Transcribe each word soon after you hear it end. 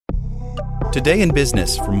Today in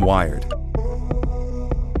Business from Wired.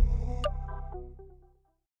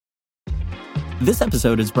 This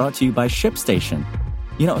episode is brought to you by ShipStation.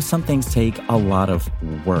 You know, some things take a lot of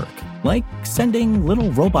work, like sending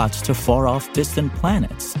little robots to far-off distant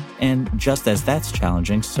planets. And just as that's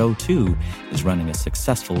challenging, so too is running a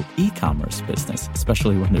successful e-commerce business,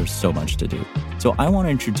 especially when there's so much to do. So I want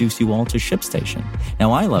to introduce you all to ShipStation.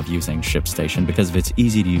 Now, I love using ShipStation because of its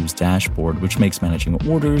easy-to-use dashboard, which makes managing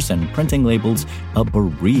orders and printing labels a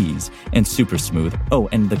breeze and super smooth. Oh,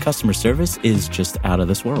 and the customer service is just out of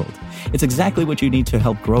this world. It's exactly what you need to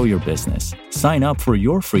help grow your business. Sign up for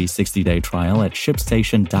your free 60-day trial at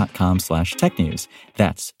shipstation.com/technews.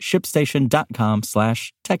 That's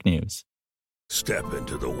shipstation.com/technews. Step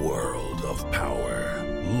into the world of power,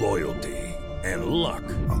 loyalty, and luck.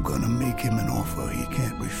 I'm gonna make him an offer he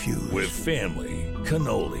can't refuse. With family,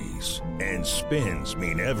 cannolis, and spins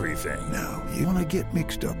mean everything. Now, you wanna get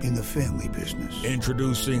mixed up in the family business.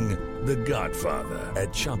 Introducing The Godfather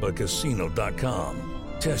at ChumbaCasino.com.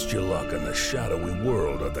 Test your luck in the shadowy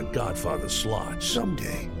world of The Godfather slot.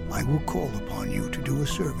 Someday, I will call upon you to do a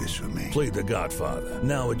service for me. Play The Godfather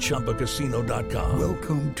now at ChumbaCasino.com.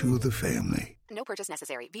 Welcome to the family. No purchase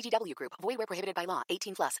necessary. VGW Group. Void where prohibited by law.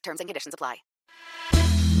 18 plus. Terms and conditions apply.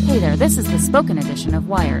 Hey there, this is the spoken edition of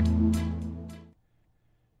Wired.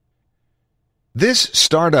 This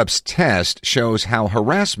startup's test shows how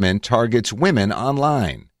harassment targets women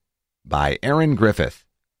online. By Aaron Griffith.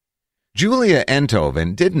 Julia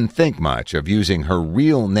Enthoven didn't think much of using her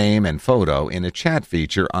real name and photo in a chat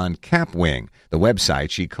feature on Capwing, the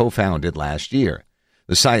website she co-founded last year.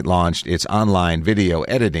 The site launched its online video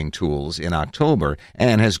editing tools in October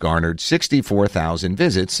and has garnered 64,000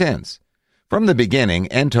 visits since. From the beginning,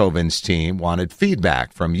 Enthoven's team wanted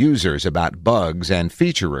feedback from users about bugs and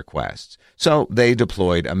feature requests, so they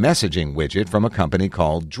deployed a messaging widget from a company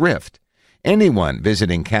called Drift. Anyone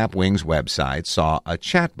visiting Capwing's website saw a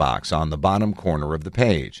chat box on the bottom corner of the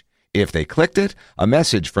page. If they clicked it, a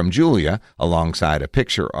message from Julia, alongside a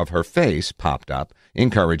picture of her face, popped up,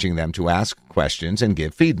 encouraging them to ask questions and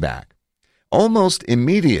give feedback. Almost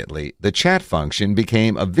immediately, the chat function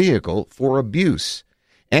became a vehicle for abuse.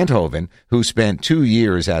 Enthoven, who spent 2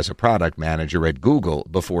 years as a product manager at Google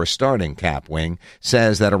before starting Capwing,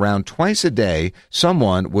 says that around twice a day,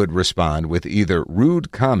 someone would respond with either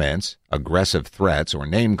rude comments, aggressive threats or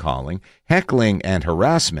name-calling, heckling and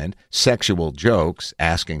harassment, sexual jokes,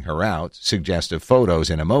 asking her out, suggestive photos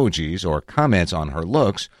and emojis, or comments on her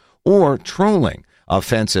looks, or trolling,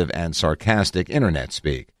 offensive and sarcastic internet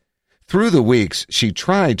speak. Through the weeks, she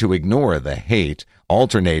tried to ignore the hate,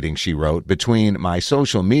 alternating, she wrote, between my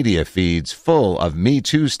social media feeds full of Me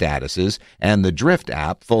Too statuses and the Drift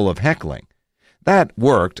app full of heckling. That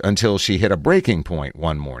worked until she hit a breaking point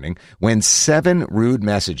one morning when 7 rude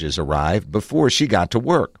messages arrived before she got to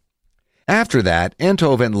work. After that,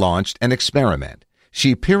 Enthoven launched an experiment.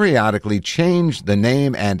 She periodically changed the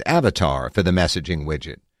name and avatar for the messaging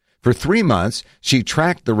widget. For 3 months, she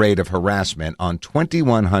tracked the rate of harassment on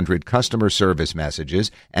 2,100 customer service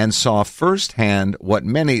messages and saw firsthand what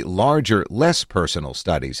many larger, less personal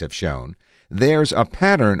studies have shown. There's a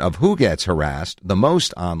pattern of who gets harassed the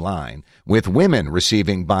most online, with women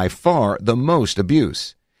receiving by far the most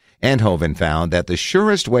abuse. Enthoven found that the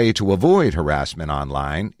surest way to avoid harassment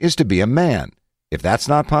online is to be a man. If that's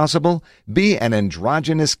not possible, be an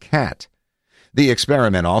androgynous cat. The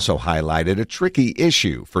experiment also highlighted a tricky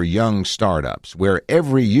issue for young startups where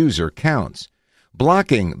every user counts.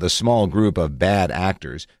 Blocking the small group of bad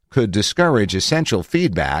actors could discourage essential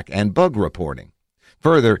feedback and bug reporting.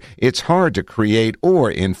 Further, it's hard to create or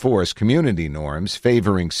enforce community norms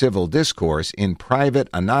favoring civil discourse in private,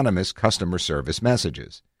 anonymous customer service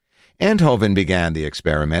messages. Enthoven began the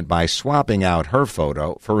experiment by swapping out her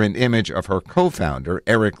photo for an image of her co-founder,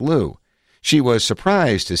 Eric Liu. She was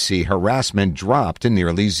surprised to see harassment drop to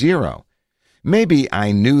nearly zero. Maybe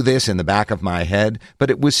I knew this in the back of my head, but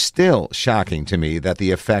it was still shocking to me that the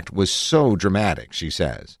effect was so dramatic, she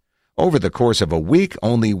says. Over the course of a week,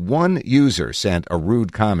 only 1 user sent a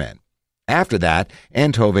rude comment. After that,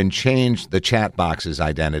 Enthoven changed the chat box's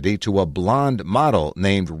identity to a blonde model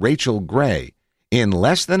named Rachel Gray. In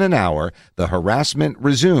less than an hour, the harassment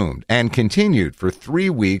resumed and continued for 3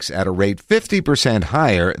 weeks at a rate 50%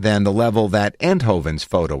 higher than the level that Enthoven's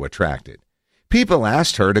photo attracted. People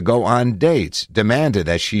asked her to go on dates, demanded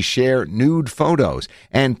that she share nude photos,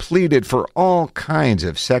 and pleaded for all kinds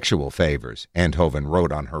of sexual favors, Enthoven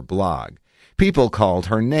wrote on her blog. People called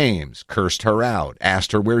her names, cursed her out,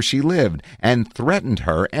 asked her where she lived, and threatened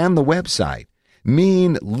her and the website.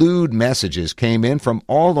 Mean, lewd messages came in from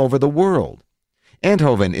all over the world.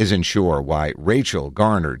 Enthoven isn't sure why Rachel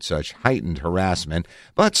garnered such heightened harassment,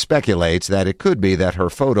 but speculates that it could be that her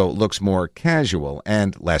photo looks more casual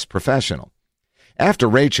and less professional. After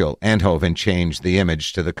Rachel, Enthoven changed the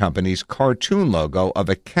image to the company's cartoon logo of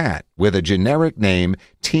a cat with a generic name,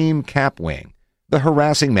 Team Capwing. The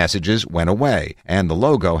harassing messages went away, and the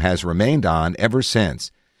logo has remained on ever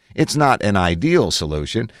since. It's not an ideal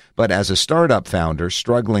solution, but as a startup founder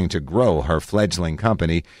struggling to grow her fledgling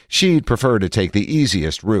company, she'd prefer to take the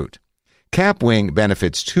easiest route. Capwing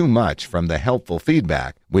benefits too much from the helpful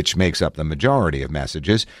feedback, which makes up the majority of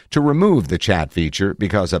messages, to remove the chat feature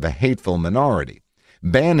because of a hateful minority.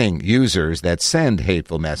 Banning users that send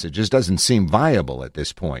hateful messages doesn't seem viable at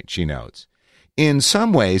this point, she notes. In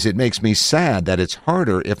some ways, it makes me sad that it's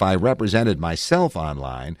harder if I represented myself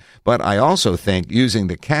online, but I also think using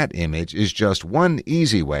the cat image is just one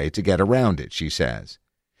easy way to get around it, she says.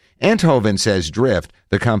 Enthoven says Drift,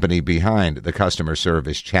 the company behind the customer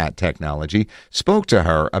service chat technology, spoke to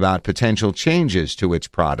her about potential changes to its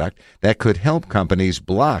product that could help companies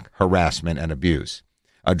block harassment and abuse.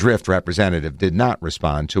 A Drift representative did not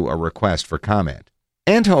respond to a request for comment.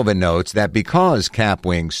 Enthoven notes that because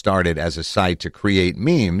Capwing started as a site to create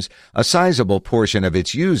memes, a sizable portion of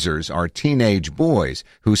its users are teenage boys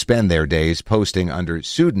who spend their days posting under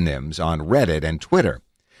pseudonyms on Reddit and Twitter.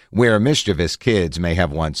 Where mischievous kids may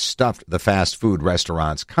have once stuffed the fast food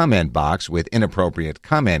restaurant's comment box with inappropriate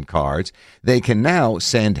comment cards, they can now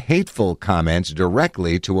send hateful comments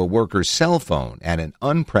directly to a worker's cell phone at an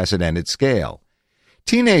unprecedented scale.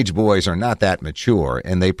 Teenage boys are not that mature,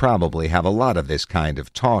 and they probably have a lot of this kind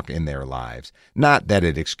of talk in their lives. Not that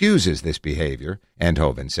it excuses this behavior,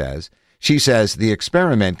 Enthoven says. She says the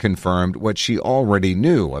experiment confirmed what she already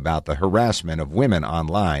knew about the harassment of women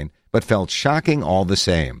online, but felt shocking all the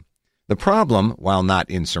same. The problem, while not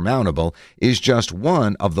insurmountable, is just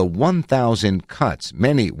one of the 1,000 cuts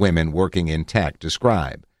many women working in tech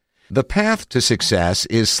describe. The path to success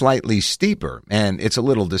is slightly steeper, and it's a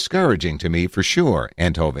little discouraging to me for sure,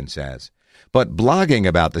 Enthoven says. But blogging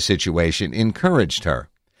about the situation encouraged her.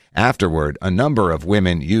 Afterward, a number of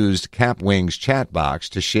women used Capwing's chat box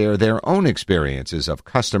to share their own experiences of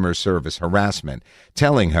customer service harassment,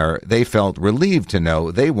 telling her they felt relieved to know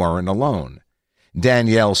they weren't alone.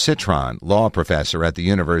 Danielle Citron, law professor at the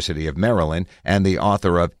University of Maryland and the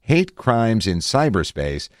author of Hate Crimes in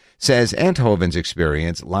Cyberspace, says Enthoven's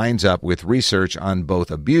experience lines up with research on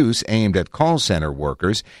both abuse aimed at call center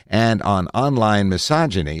workers and on online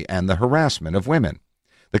misogyny and the harassment of women.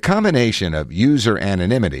 The combination of user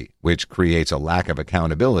anonymity, which creates a lack of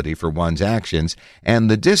accountability for one's actions, and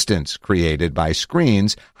the distance created by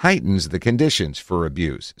screens heightens the conditions for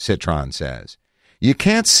abuse, Citron says. You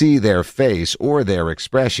can't see their face or their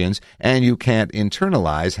expressions, and you can't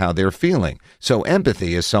internalize how they're feeling, so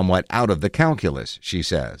empathy is somewhat out of the calculus, she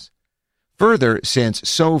says. Further, since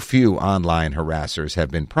so few online harassers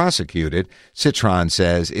have been prosecuted, Citron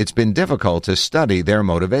says it's been difficult to study their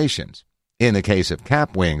motivations. In the case of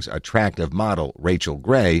Capwing's attractive model Rachel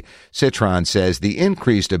Gray, Citron says the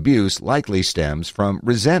increased abuse likely stems from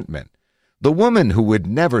resentment. The woman who would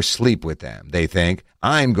never sleep with them, they think,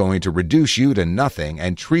 I'm going to reduce you to nothing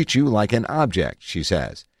and treat you like an object, she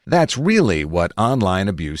says. That's really what online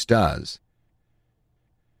abuse does.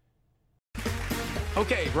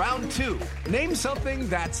 Okay, round two. Name something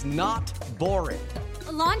that's not boring.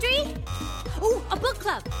 A laundry? Ooh, a book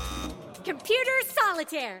club. Computer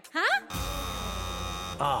solitaire, huh?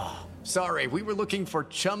 Ah, sorry, we were looking for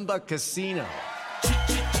Chumba Casino.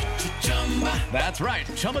 That's right.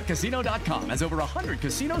 ChumbaCasino.com has over 100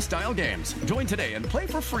 casino-style games. Join today and play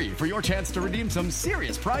for free for your chance to redeem some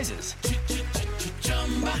serious prizes.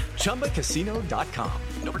 ChumbaCasino.com.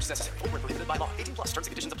 No purchase necessary. Void where prohibited by law. 18+ terms and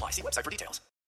conditions apply. See website for details.